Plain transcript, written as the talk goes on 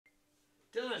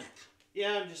Done.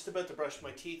 Yeah, I'm just about to brush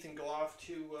my teeth and go off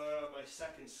to my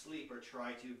second sleep, or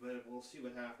try to, but we'll see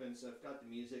what happens. I've got the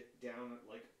music down at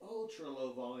like ultra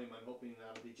low volume. I'm hoping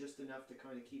that'll be just enough to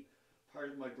kind of keep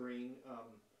part of my brain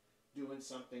doing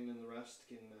something, and the rest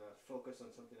can focus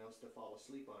on something else to fall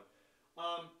asleep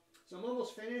on. So I'm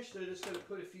almost finished. I'm just going to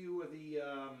put a few of the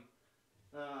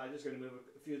just going to move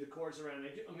a few of the chords around.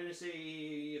 I'm going to say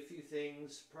a few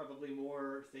things, probably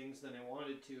more things than I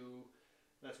wanted to.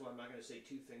 That's why I'm not going to say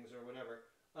two things or whatever.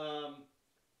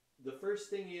 The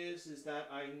first thing is that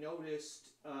I noticed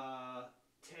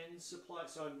 10 supply.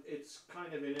 So it's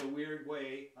kind of in a weird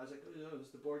way. I was like, oh, it was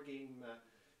the board game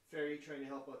Fairy trying to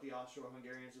help out the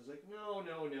Austro-Hungarians. I was like, no,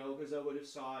 because I would have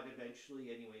saw it eventually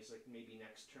anyways, like maybe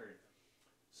next turn.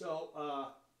 So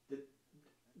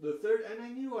the third, and I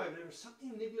knew there was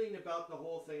something niggling about the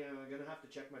whole thing. I'm going to have to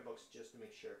check my books just to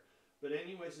make sure. But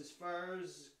anyways, as far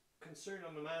as concerned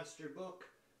on the master book,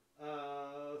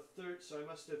 third, so I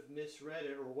must have misread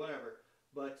it or whatever.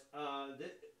 But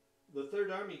the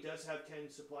Third Army does have 10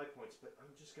 supply points, but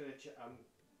I'm just going to check. I'm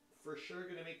for sure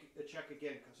going to make a check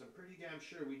again, because I'm pretty damn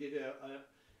sure we did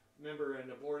remember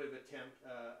an abortive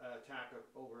attack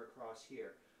over across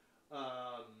here,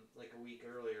 like a week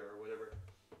earlier or whatever.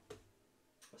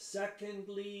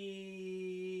 Secondly,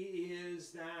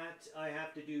 is that I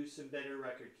have to do some better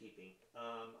record keeping.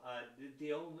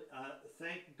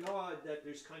 Thank God that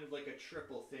there's kind of like a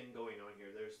triple thing going on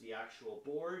here. There's the actual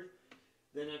board,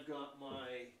 then I've got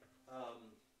my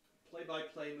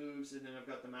play-by-play moves, and then I've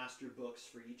got the master books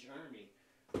for each army.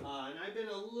 And I've been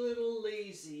a little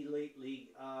lazy lately,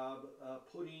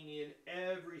 putting in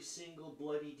every single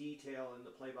bloody detail in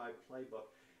the play-by-play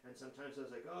book. And sometimes I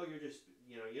was like, oh, you're just,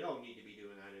 you don't need to be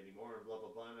doing that anymore, and blah, blah,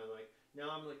 blah. And I'm like,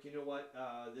 now I'm like, you know what,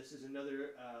 this is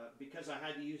another, because I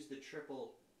had to use the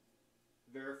triple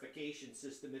verification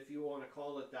system, if you want to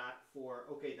call it that, for,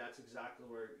 okay, that's exactly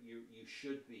where you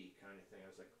should be, kind of thing. I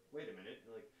was like, wait a minute,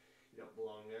 like, you don't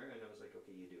belong there. And I was like,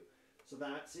 okay, you do. So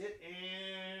that's it,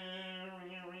 and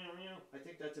I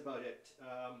think that's about it.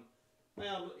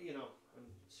 Well, I'm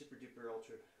super duper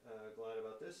ultra glad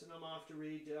about this, and I'm off to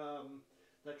read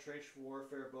that trench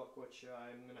warfare book, which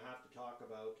I'm going to have to talk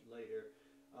about later.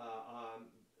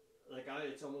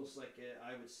 It's almost like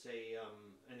I would say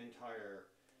an entire,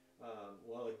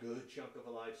 a good chunk of a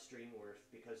live stream worth,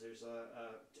 because there's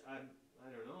I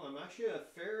don't know, I'm actually a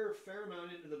fair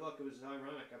amount into the book. It was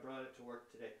ironic, I brought it to work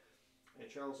today, and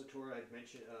Charles Latour I'd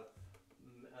mentioned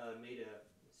made a.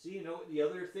 See, the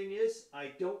other thing is,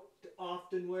 I don't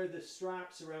often wear the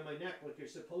straps around my neck like you're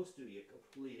supposed to, you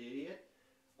complete idiot.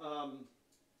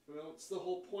 Well, it's the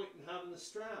whole point in having the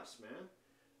straps, man.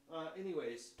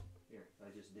 Anyways, here,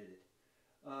 I just did it.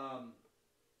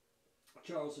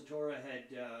 Charles Latour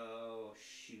had, oh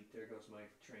shoot, there goes my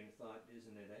train of thought,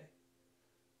 isn't it, eh?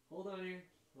 Hold on here.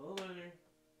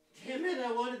 Damn it,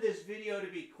 I wanted this video to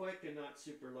be quick and not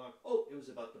super long. Oh, it was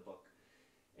about the book.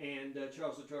 And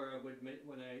Charles Latour,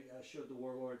 when I showed the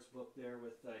Warlords book there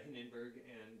with Hindenburg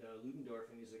and Ludendorff,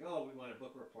 and he's like, oh, we want a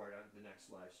book report on the next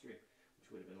live stream,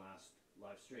 which would have been last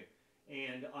live stream.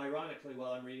 And ironically,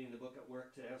 while I'm reading the book at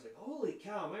work today, I was like, holy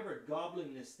cow, I remember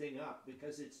gobbling this thing up,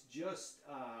 because it's just,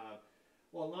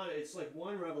 it's like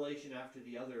one revelation after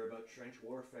the other about trench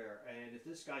warfare. And if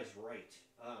this guy's right,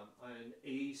 and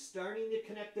he's starting to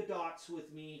connect the dots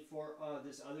with me for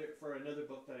another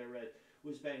book that I read,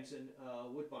 Whizzbangs and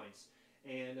Woodbines.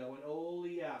 And I went,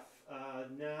 holy F,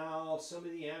 now some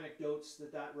of the anecdotes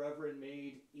that Reverend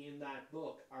made in that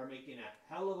book are making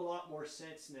a hell of a lot more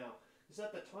sense now. Because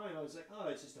at the time I was like, oh,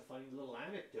 it's just a funny little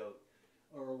anecdote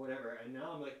or whatever. And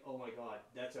now I'm like, oh my God,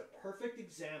 that's a perfect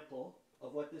example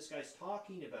of what this guy's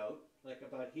talking about, like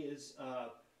about his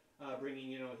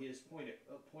bringing, his point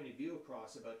of view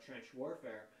across about trench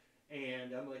warfare.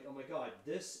 And I'm like, oh my God,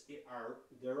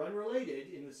 they're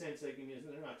unrelated in the sense that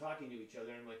they're not talking to each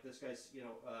other. And I'm like, this guy's,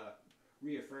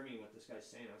 reaffirming what this guy's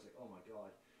saying. I was like, oh my God,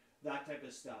 that type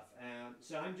of stuff. And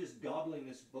so I'm just gobbling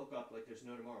this book up like there's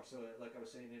no tomorrow. So like I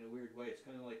was saying, in a weird way, it's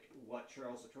kind of like what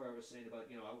Charles Latour was saying about,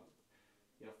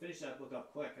 finish that book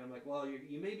up quick. And I'm like, well,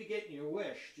 you may be getting your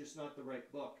wish, just not the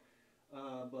right book.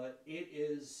 But it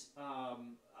is,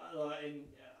 and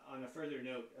on a further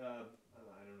note, I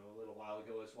don't know, a little while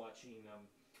ago I was watching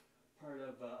part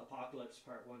of Apocalypse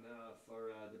Part 1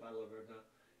 for the Battle of Verdun,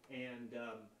 and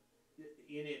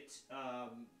in it,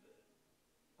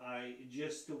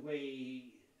 just the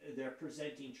way they're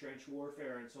presenting trench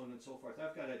warfare and so on and so forth,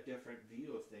 I've got a different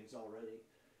view of things already.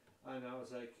 And I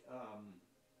was like,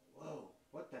 whoa,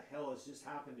 what the hell has just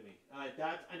happened to me?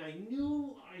 And I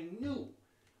knew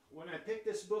when I picked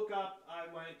this book up, I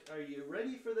went, "Are you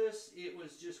ready for this?" It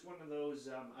was just one of those.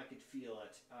 I could feel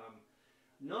it.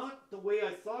 Not the way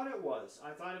I thought it was.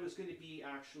 I thought it was going to be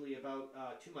actually about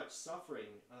too much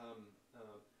suffering.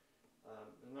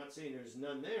 I'm not saying there's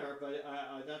none there, but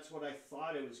that's what I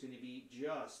thought it was going to be.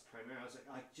 Just primarily, I was like,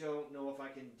 I don't know if I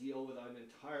can deal with an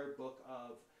entire book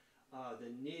of the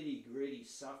nitty gritty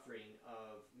suffering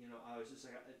of, I was just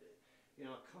like,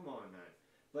 come on, man.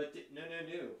 But no.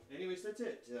 Anyways, that's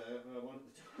it. I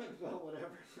wanted to talk about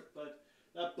whatever, but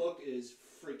that book is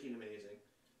freaking amazing.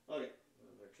 Okay,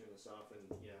 I'm gonna turn this off,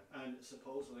 and and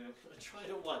supposedly I'm gonna try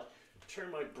to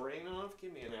turn my brain off.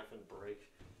 Give me an effing break.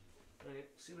 All right,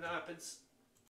 see what happens.